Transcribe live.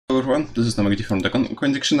Hello everyone, this is Namagdi from the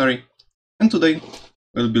Coin Dictionary, and today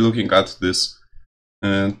we'll be looking at this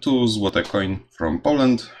 2 Złote coin from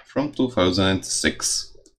Poland from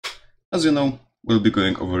 2006. As you know, we'll be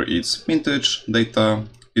going over its mintage, data,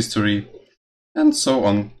 history, and so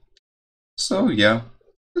on. So yeah,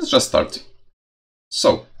 let's just start.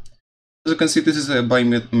 So, as you can see, this is a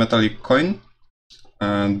bimetallic coin,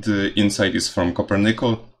 and the inside is from copper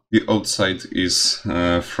nickel, the outside is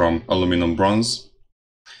from aluminum bronze.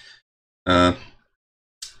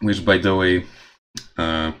 Which, by the way,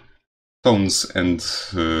 tones and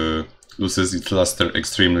loses its luster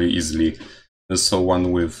extremely easily. So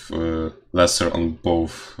one with luster on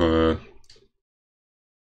both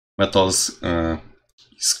metals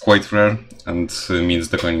is quite rare, and means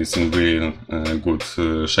the coin is in really good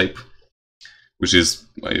shape, which is,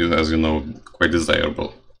 as you know, quite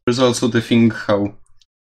desirable. There's also the thing how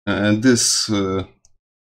this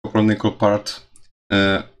copper nickel part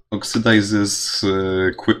oxidizes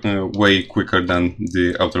way quicker than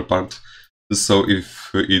the outer part. So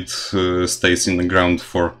if it stays in the ground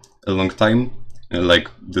for a long time, like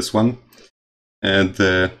this one,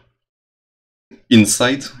 the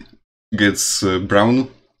inside gets brown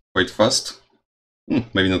quite fast.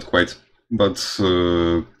 Maybe not quite, but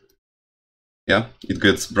yeah, it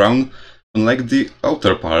gets brown, unlike the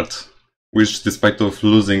outer part, which, despite of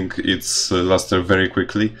losing its luster very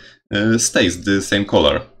quickly, stays the same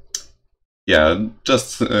color. Yeah,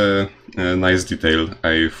 just a nice detail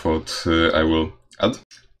I thought I will add.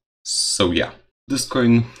 So yeah, this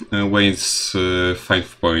coin weighs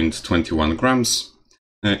 5.21 grams.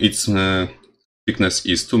 Its thickness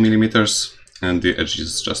is 2 millimeters, and the edge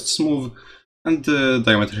is just smooth, and the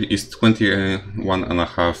diameter is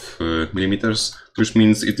 21.5 millimeters, which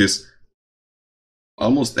means it is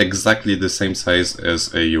almost exactly the same size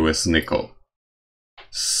as a US nickel.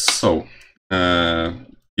 So,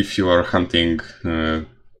 if you are hunting, coin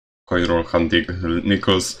roll hunting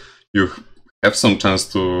nickels, you have some chance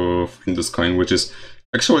to find this coin, which is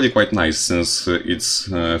actually quite nice, since its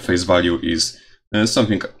face value is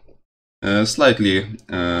something slightly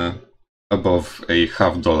above a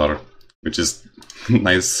 $0.50, which is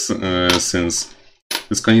nice, since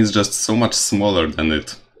this coin is just so much smaller than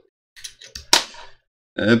it.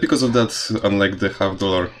 Because of that, unlike the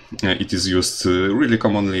 $0.50, it is used really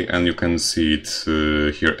commonly, and you can see it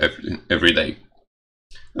here every day.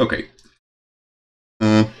 Okay,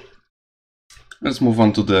 let's move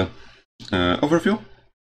on to the overview.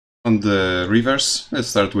 On the reverse, let's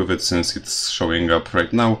start with it since it's showing up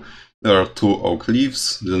right now. There are 2 oak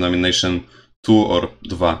leaves, the denomination 2 or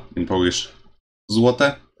 2 in Polish.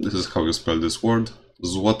 Złote, this is how you spell this word,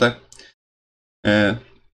 Złote.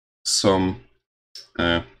 Some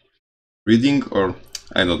reading, or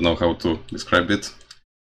I don't know how to describe it,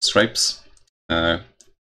 stripes,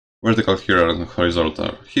 vertical here and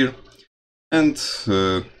horizontal here, and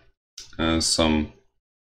some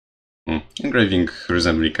engraving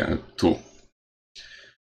resembling a 2.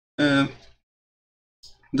 The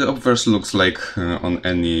obverse looks like on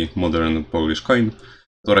any modern Polish coin.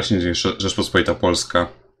 To właśnie Rzeczpospolita Polska,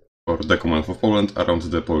 or the Commonwealth of Poland, around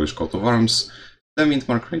the Polish coat of arms, the mint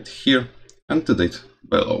mark right here, and the date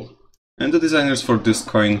below. And the designers for this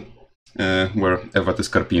coin were Ewa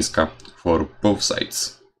Skarpińska for both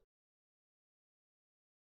sides.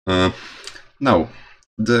 Now,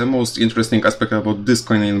 the most interesting aspect about this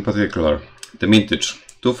coin in particular, the mintage.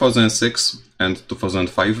 2006 and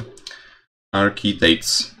 2005 are key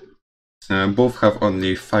dates. Both have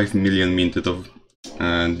only 5 million minted of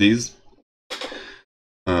these,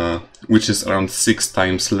 which is around 6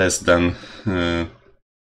 times less than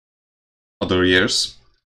other years.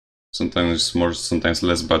 Sometimes more, sometimes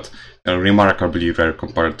less, but remarkably rare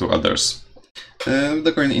compared to others.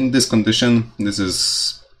 The coin in this condition, this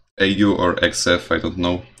is AU or XF, I don't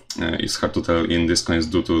know. It's hard to tell in these coins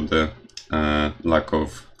due to the lack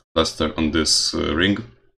of luster on this ring.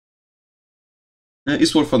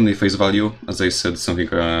 It's worth only face value, as I said, something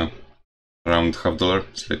around $0.50,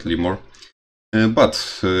 slightly more.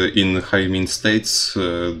 But in high mint states,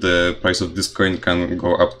 the price of this coin can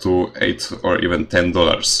go up to $8 or even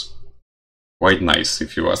 $10. Quite nice,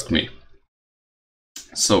 if you ask me.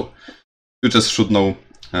 So, you just should know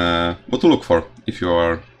what to look for if you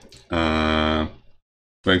are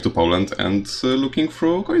going to Poland and looking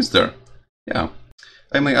through coins there. Yeah,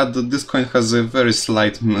 I may add that this coin has a very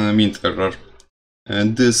slight mint error.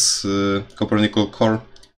 And this copper nickel core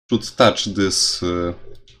should touch this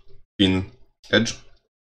thin edge,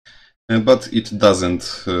 but it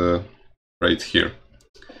doesn't right here.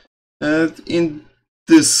 In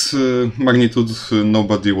this magnitude,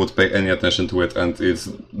 nobody would pay any attention to it, and it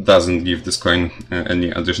doesn't give this coin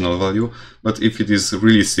any additional value. But if it is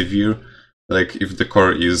really severe, like if the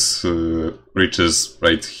core is reaches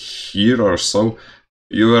right here or so,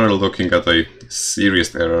 you are looking at a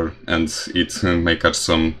serious error, and it may catch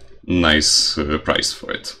some nice price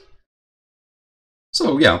for it.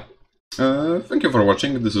 So yeah, thank you for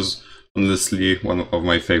watching. This is honestly one of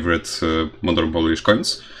my favorite modern bullish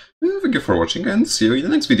coins. Thank you for watching, and see you in the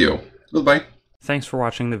next video. Goodbye. Thanks for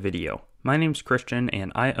watching the video. My name's Christian,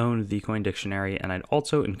 and I own The Coin Dictionary, and I'd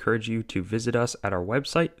also encourage you to visit us at our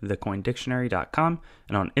website, thecoindictionary.com,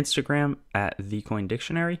 and on Instagram at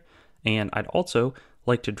thecoindictionary. And I'd also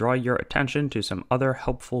like to draw your attention to some other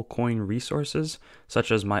helpful coin resources,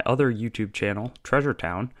 such as my other YouTube channel, Treasure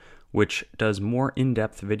Town, which does more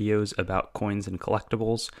in-depth videos about coins and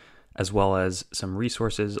collectibles, as well as some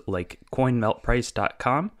resources like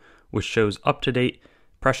coinmeltprice.com, which shows up-to-date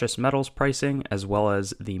precious metals pricing, as well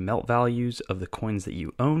as the melt values of the coins that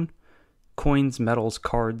you own,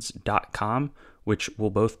 coinsmetalscards.com, which will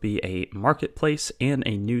both be a marketplace and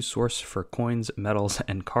a news source for coins, metals,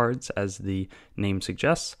 and cards, as the name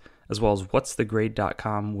suggests, as well as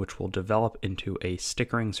whatsthegrade.com, which will develop into a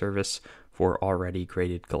stickering service for already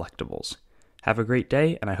graded collectibles. Have a great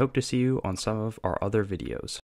day, and I hope to see you on some of our other videos.